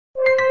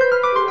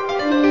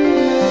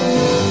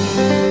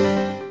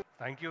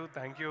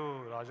Thank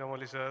you,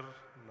 Rajamouli sir,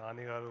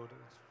 Nani garu.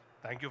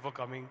 Thank you for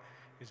coming.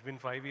 It's been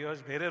 5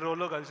 years. Mere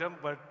role kalsam,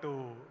 but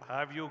to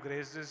have you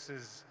grace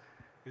this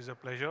is a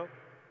pleasure.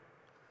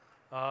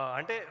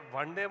 Ante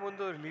one day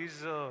mundu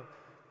release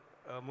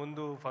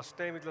mundu first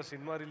time itla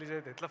cinema release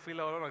ayithe etla feel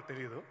avalo naku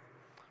teliyadu.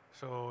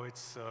 So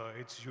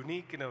it's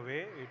unique in a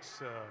way.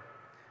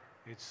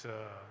 It's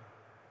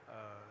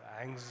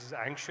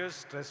anxious,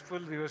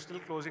 stressful. We were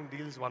still closing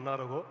deals 1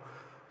 hour ago.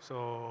 So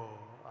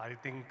I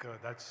think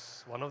that's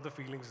one of the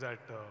feelings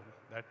that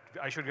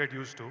I should get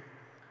used to.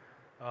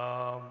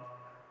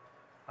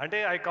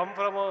 I come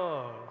from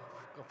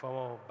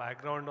a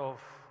background of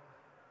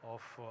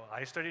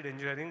I studied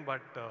engineering,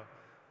 but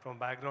from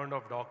background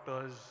of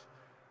doctors,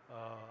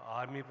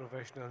 army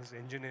professionals,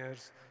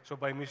 engineers. So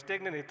by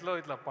mistake నేను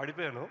ఇట్లా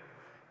పడిపోయాను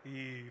ఈ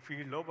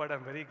ఫీల్డ్లో. But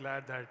I'm very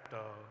glad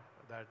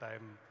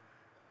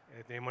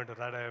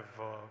that I've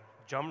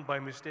jumped by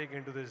mistake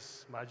into this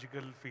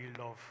magical field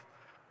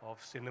of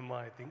cinema,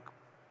 I think.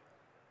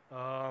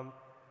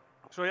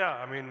 So yeah,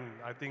 I mean,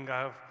 I think I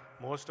have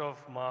most of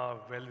my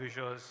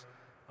well-wishers,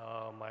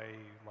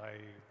 my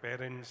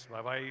parents,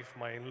 my wife,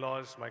 my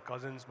in-laws, my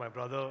cousins, my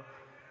brother,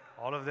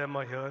 all of them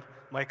are here.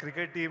 My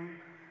cricket team,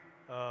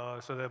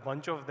 so there are a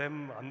bunch of them,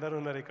 andaru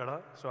unnaru ikkada.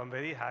 So I'm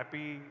very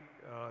happy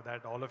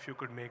that all of you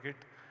could make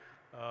it.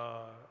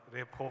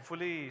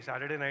 Hopefully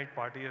Saturday night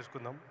party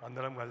cheskundam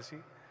andaram kalisi.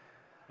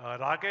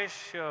 Rakesh,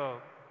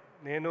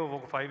 nenu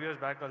 5 years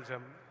back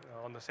kalsam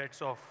on the sets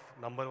of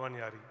Number 1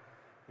 Yari,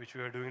 which we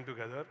were doing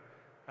together.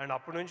 And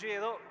అప్పటి నుంచి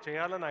ఏదో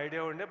చేయాలని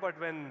idea ఉండే. But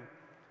when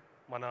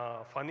మన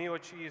funny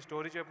వచ్చి ఈ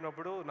story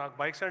చెప్పినప్పుడు నాకు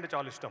బైక్స్ అంటే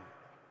చాలా ఇష్టం.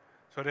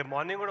 సో రేపు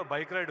మార్నింగ్ కూడా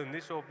బైక్ రైడ్ ఉంది.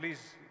 So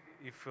please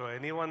if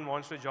any one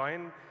wants to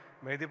join,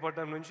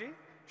 Mehdipatnam నుంచి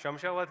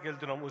శంషాబాద్కి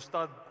వెళ్తున్నాం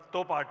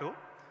ఉస్తాద్తో పాటు.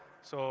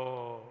 So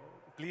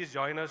please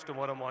join us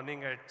tomorrow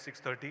morning at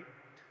 6:30.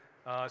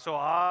 So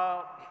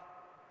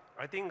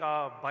I think ఆ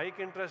బైక్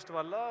ఇంట్రెస్ట్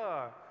వల్ల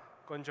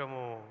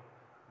కొంచెము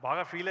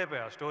బాగా ఫీల్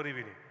అయిపోయా స్టోరీ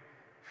విని.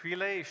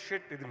 ఫీల్ అయ్యి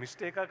షిట్ ఇది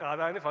మిస్టేకా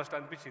కాదా అని ఫస్ట్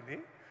అనిపించింది.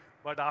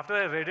 But after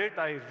I read it,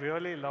 I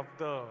really love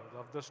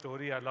the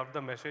story. I love the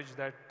message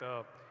that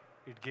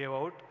it gave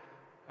out.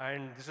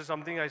 And this is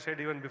something I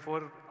said even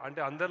before. అంటే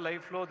అందరి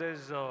లైఫ్లో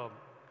there's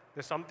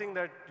something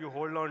that you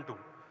hold on to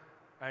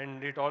and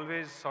it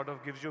always sort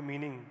of gives you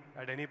meaning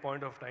at any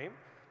point of time.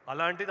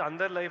 అలాంటిది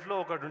అందరి లైఫ్లో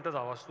ఒకటి ఉంటుంది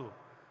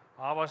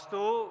ఆ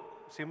వస్తువు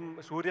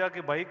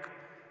సూర్యకి బైక్,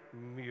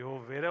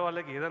 వేరే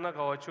వాళ్ళకి ఏదైనా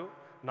కావచ్చు,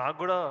 నాకు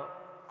కూడా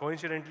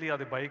కోఇన్సిడెంట్లీ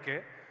అది బైకే.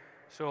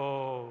 So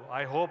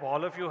I hope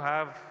all of you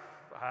have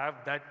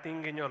that thing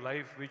in your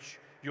life which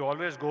you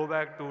always go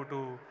back to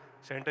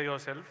center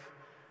yourself.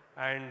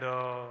 And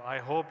I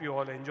hope you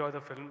all enjoy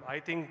the film. I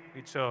think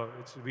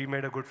we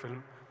made a good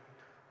film.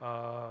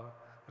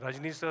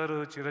 Rajini sir,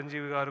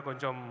 Chiranjevi garu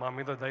koncham ma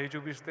meeda dayi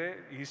chupiste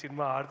ee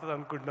cinema aartadu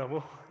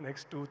anukuntunnamo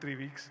next 2-3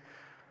 weeks.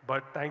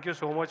 But thank you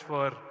so much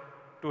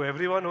to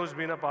everyone who's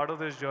been a part of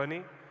this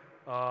journey.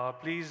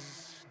 Please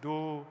do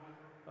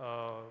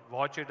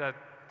watch it at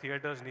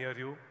theaters near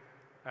you.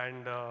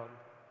 And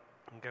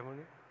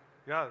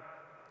yeah,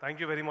 thank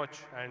you very much,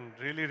 and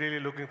really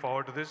looking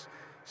forward to this.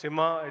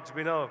 Simha, it's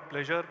been a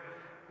pleasure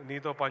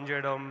neeto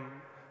pancheyadam.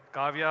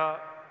 Kavya,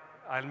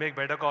 I'll make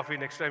better coffee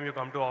next time you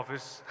come to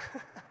office.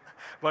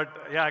 But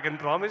yeah, I can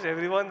promise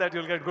everyone that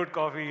you'll get good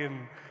coffee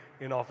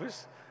in office.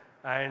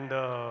 And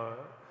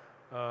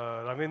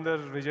Ravinder,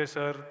 Vijay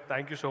sir,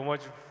 thank you so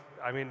much.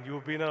 I mean,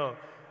 you've been a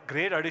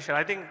great addition.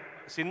 I think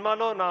cinema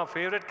lo na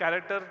favorite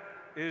character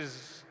is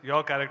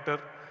your character.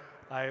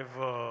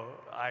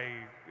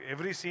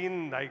 Every scene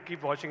I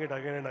keep watching it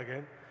again and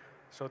again.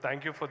 So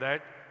thank you for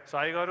that.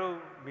 Sai garu,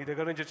 మీ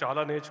దగ్గర నుంచి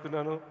చాలా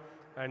నేర్చుకున్నాను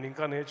and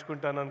ఇంకా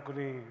నేర్చుకుంటాను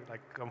అనుకుని,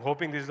 like I'm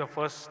hoping this is the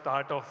first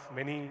start of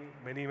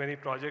many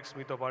projects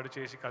మీతో పాటు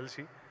చేసి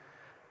కలిసి.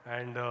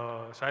 And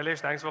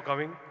Shailesh, thanks for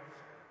coming.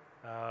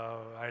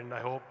 And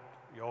I hope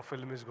your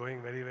film is going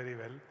very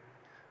well.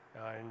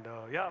 And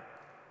yeah,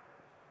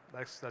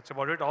 that's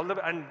about it.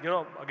 And you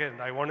know, again,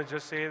 I want to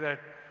just say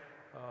that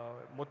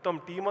మొత్తం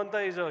team అంతా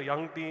is a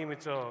young team.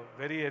 It's a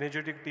very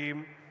energetic team.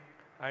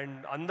 And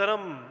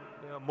andaram,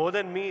 more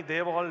than me,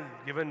 they've all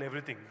given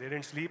everything. They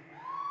didn't sleep.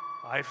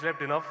 I've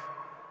slept enough.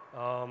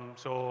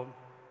 So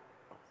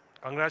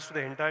congrats to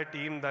the entire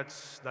team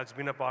that's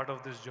been a part of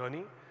this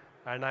journey.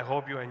 And I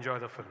hope you enjoy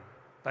the film.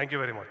 Thank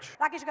you very much.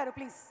 Rakesh garu,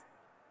 please.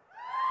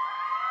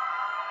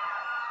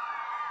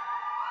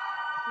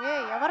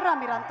 ఎవర్రా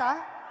మీరంతా?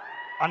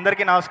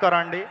 అందరికీ నమస్కారం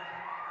అండి.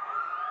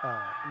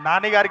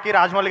 నాని గారికి,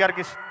 రాజమౌళి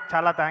గారికి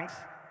చాలా thanks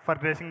for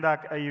gracing the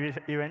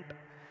event.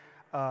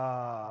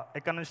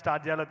 ఎక్కడి నుంచి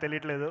స్టార్ట్ చేయాలో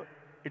తెలియట్లేదు.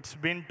 It's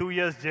been 2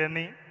 years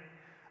journey.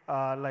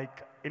 Like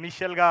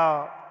ఇనిషియల్గా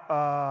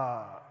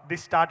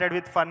this started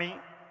with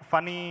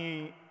funny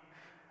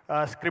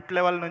script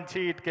level నుంచి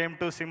it came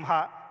to Simha.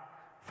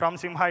 From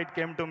Simha it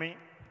came to me.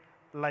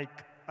 Like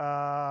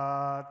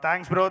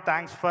thanks bro,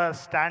 thanks for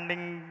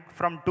standing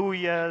from 2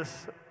 years,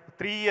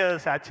 3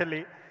 years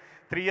actually.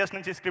 3 years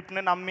నుంచి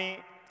స్క్రిప్ట్ని నమ్మి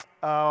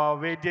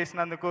wait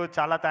చేసినందుకు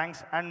చాలా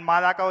thanks. And మా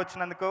దాకా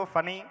వచ్చినందుకు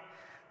funny,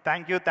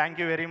 thank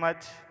you very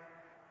much.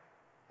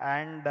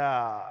 And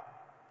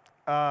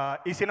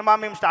ఈ cinema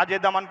మేము start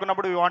చేద్దాం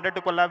అనుకున్నప్పుడు we wanted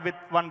to collab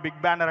with one big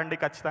banner అండి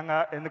ఖచ్చితంగా.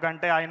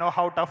 ఎందుకంటే I know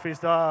how tough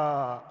is the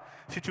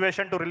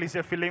situation to release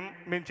A film.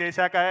 మేము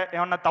చేశాక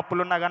ఏమన్నా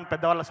తప్పులున్నా కానీ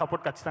పెద్దవాళ్ళ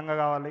సపోర్ట్ ఖచ్చితంగా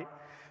కావాలి.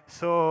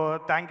 So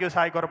thank you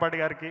Sai Korapati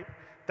గారికి,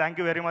 thank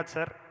you very much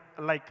sir.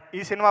 Like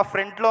ఈ సినిమా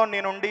ఫ్రంట్లో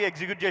నేనుండి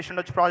ఎగ్జిక్యూట్ చేసి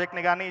ఉండొచ్చు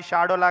ప్రాజెక్ట్ని, కానీ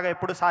షాడో లాగా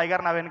ఎప్పుడు సాయి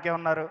గారు నా వెనకే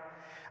ఉన్నారు.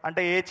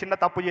 అంటే ఏ చిన్న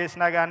తప్పు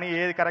చేసినా కానీ,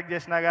 ఏది కరెక్ట్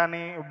చేసినా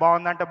కానీ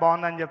బాగుందంటే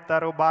బాగుందని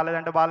చెప్తారు,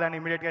 బాగాలేదంటే బాగాలేదని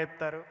ఇమీడియట్గా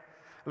చెప్తారు.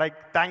 Like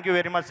thank you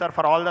very much sir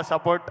for all the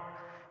support.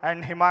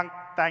 And Himank,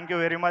 thank you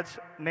very much.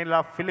 నేను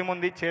ఇలా ఫిలిం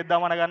ఉంది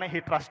చేద్దామనగానే he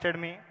trusted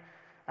me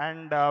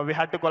and we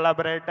had to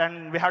collaborate and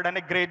we have done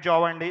a great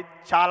job అండి.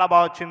 చాలా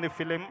బాగా వచ్చింది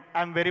film.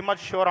 I'm very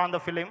much sure on the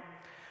film.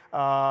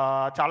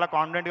 చాలా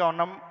కాన్ఫిడెంట్గా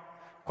ఉన్నాం.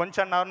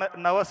 కొంచెం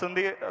నర్వస్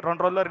ఉంది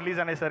 2 రోజుల్లో రిలీజ్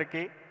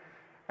అనేసరికి.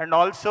 అండ్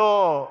ఆల్సో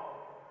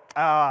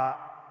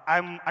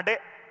అంటే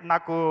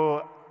నాకు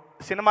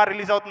సినిమా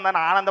రిలీజ్ అవుతుందని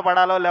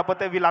ఆనందపడాలో,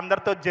 లేకపోతే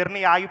వీళ్ళందరితో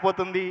జర్నీ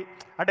ఆగిపోతుంది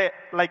అంటే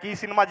లైక్ ఈ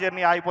సినిమా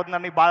జర్నీ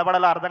ఆగిపోతుందని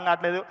బాధపడాలో అర్థం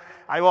కావట్లేదు.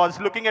 I was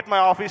looking at my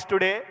office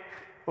today.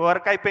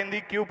 Work అయిపోయింది,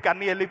 క్యూబ్కి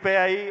అన్నీ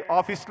వెళ్ళిపోయాయి.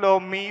 ఆఫీస్లో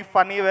మీ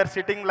funny wear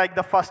sitting like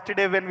the first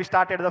day when we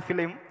started the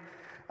film.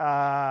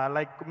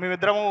 Like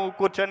మేమిద్దరము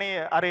కూర్చొని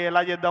అరే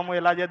ఎలా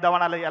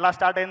చేద్దామని అలా ఎలా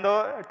స్టార్ట్ అయిందో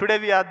today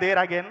we are there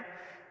again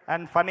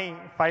and funny.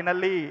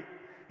 Finally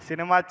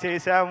cinema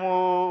చేసాము,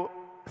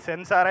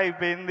 సెన్సార్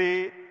అయిపోయింది,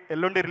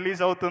 ఎల్లుండి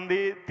రిలీజ్ అవుతుంది,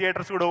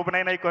 థియేటర్స్ కూడా ఓపెన్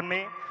అయినాయి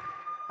కొన్ని.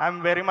 ఐఎమ్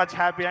వెరీ మచ్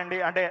హ్యాపీ అండి.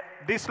 అంటే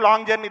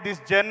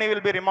this journey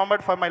will be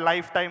remembered for my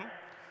life time.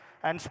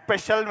 And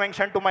special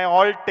mention to my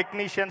all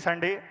technicians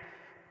అండి,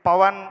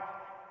 Pawan,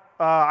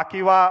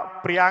 అకివా,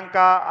 Priyanka,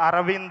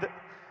 Arvind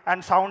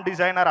and sound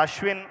designer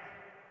Ashwin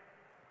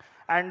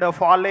and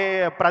ఫాలే,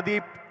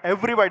 Pradeep,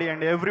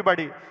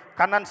 everybody.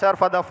 Kannan sir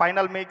for the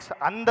final mix.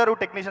 అందరూ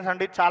technicians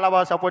అండి చాలా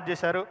బాగా support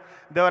చేశారు.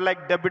 దేవర్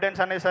like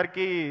debutants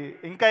అనేసరికి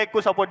ఇంకా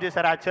ఎక్కువ సపోర్ట్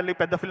చేశారు. యాక్చువల్లీ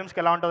పెద్ద ఫిల్మ్స్కి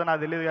ఎలా ఉంటుందో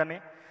నాకు తెలియదు, కానీ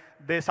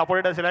they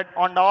supported us light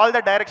on all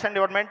the direction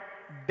department.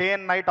 Day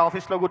and night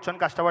ఆఫీస్లో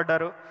కూర్చొని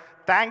కష్టపడ్డారు.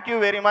 థ్యాంక్ యూ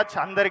వెరీ మచ్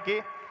అందరికీ.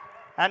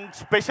 And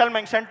special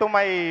mention to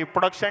my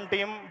production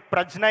team,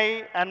 ప్రజ్నయ్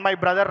and my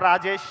brother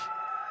Rajesh.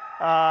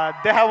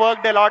 They have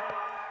worked a lot.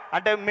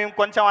 అంటే మేము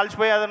కొంచెం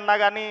అలసిపోయేది ఉన్నా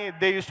కానీ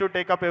they use to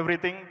take up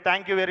everything.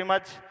 Thank you very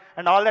much.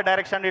 And all the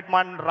direction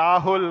department,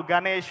 Rahul,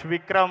 Ganesh,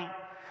 Vikram,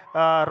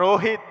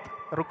 Rohit,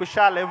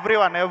 రుకుషాల్,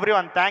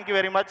 everyone thank you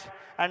very much.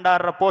 And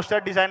hour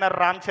poster designer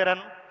Ram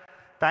Charan,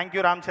 thank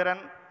you Ram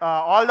Charan.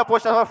 All the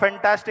posters are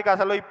fantastic.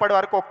 అసలు ఇప్పటి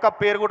వరకు ఒక్క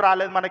పేరు కూడా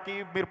రాలేదు మనకి,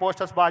 మీరు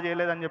పోస్టర్స్ బాగా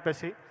చేయలేదని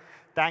చెప్పేసి.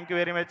 Thank you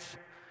very much.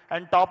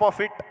 And top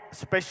of it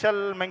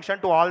special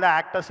mention to all the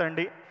actors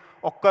అండి.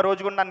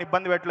 ఒక్కరోజు కూడా నన్ను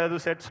ఇబ్బంది పెట్టలేదు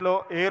సెట్స్లో.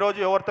 ఏ రోజు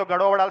ఎవరితో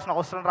గొడవపడాల్సిన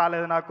అవసరం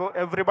రాలేదు నాకు.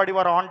 Everybody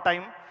were on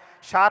time.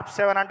 Sharp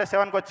 7 అంటే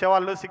 7కి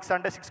వచ్చేవాళ్ళు, 6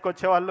 అంటే 6కి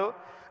వచ్చేవాళ్ళు.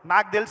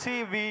 నాకు తెలిసి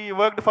we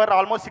worked for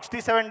almost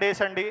 67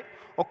 days అండి.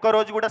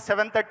 ఒక్కరోజు కూడా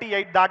 7:30,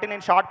 8 దాటి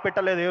నేను షార్ట్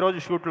పెట్టలేదు ఏ రోజు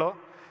షూట్లో.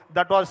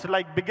 That was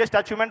like biggest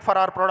achievement for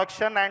hour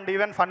production and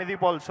even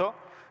ఫనీదీప్ also.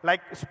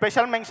 Like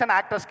special mention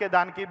యాక్టర్స్కే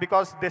దానికి,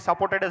 because they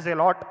supported us a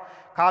lot.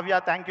 Kavya,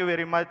 thank you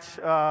very much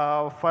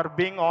for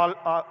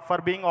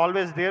being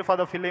always there for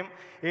the film.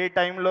 ఏ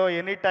టైంలో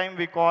any time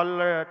we call,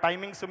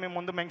 timings మేము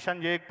ముందు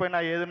mention చేయకపోయినా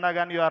ఏదున్నా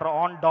కానీ you are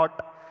on dot.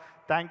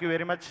 Thank you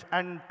very much.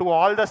 And to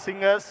all the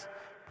singers,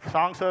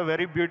 songs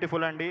very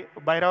beautiful అండి.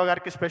 భైరవ్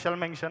గారికి special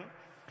mention,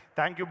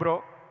 thank you bro.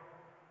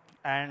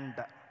 And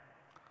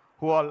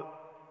who all,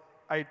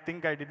 I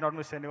think I did not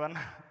miss anyone.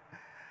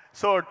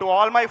 So to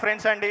all my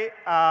friends అండి,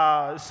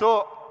 so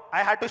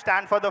I had to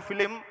stand for the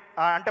film.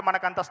 అంటే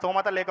మనకంత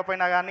స్తోమత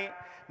లేకపోయినా కానీ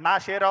నా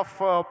share of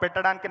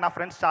పెట్టడానికి నా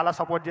ఫ్రెండ్స్ చాలా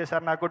సపోర్ట్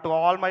చేశారు నాకు. To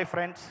all my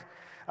friends,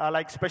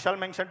 like special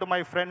mention to my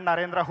friend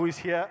Narendra who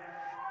is here.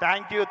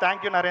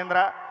 Thank you Narendra.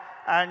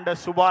 And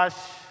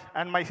Subhash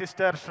and my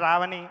sister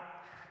Shravani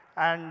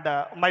and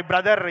my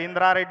brother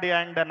Indra Reddy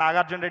and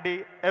Nagarjuna Reddy,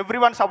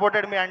 everyone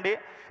supported me అండి.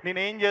 నేను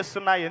ఏం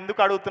చేస్తున్నా, ఎందుకు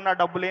అడుగుతున్నా,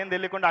 డబ్బులు ఏం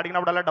తెలియకుండా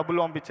అడిగినప్పుడల్లా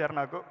డబ్బులు పంపించారు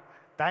నాకు.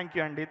 థ్యాంక్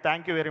యూ అండి,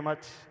 thank you very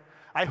much.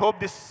 I hope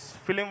this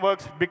film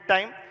works big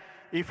time.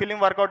 ఈ ఫిలిం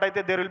వర్కౌట్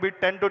అయితే there will be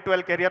 10 to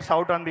 12 careers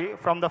out on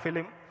from the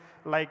film.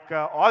 Like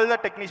all the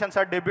technicians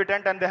are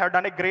debutante and they have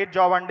done a great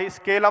job అండి.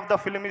 Scale of the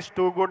film is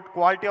too good,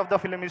 quality of the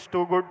film is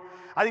too good.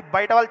 అది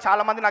బయట వాళ్ళు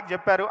చాలామంది నాకు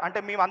చెప్పారు. అంటే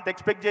మేము అంత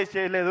ఎక్స్పెక్ట్ చేసి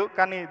చేయలేదు,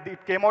 కానీ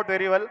it came out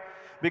very well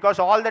because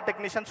all the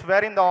technicians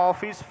wear in the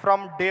office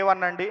from day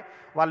 1 అండి.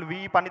 వాళ్ళు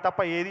ఈ పని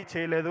తప్ప ఏది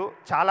చేయలేదు.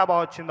 చాలా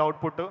బాగా వచ్చింది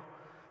అవుట్పుట్.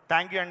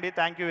 థ్యాంక్ యూ అండి,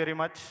 థ్యాంక్ యూ వెరీ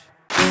మచ్.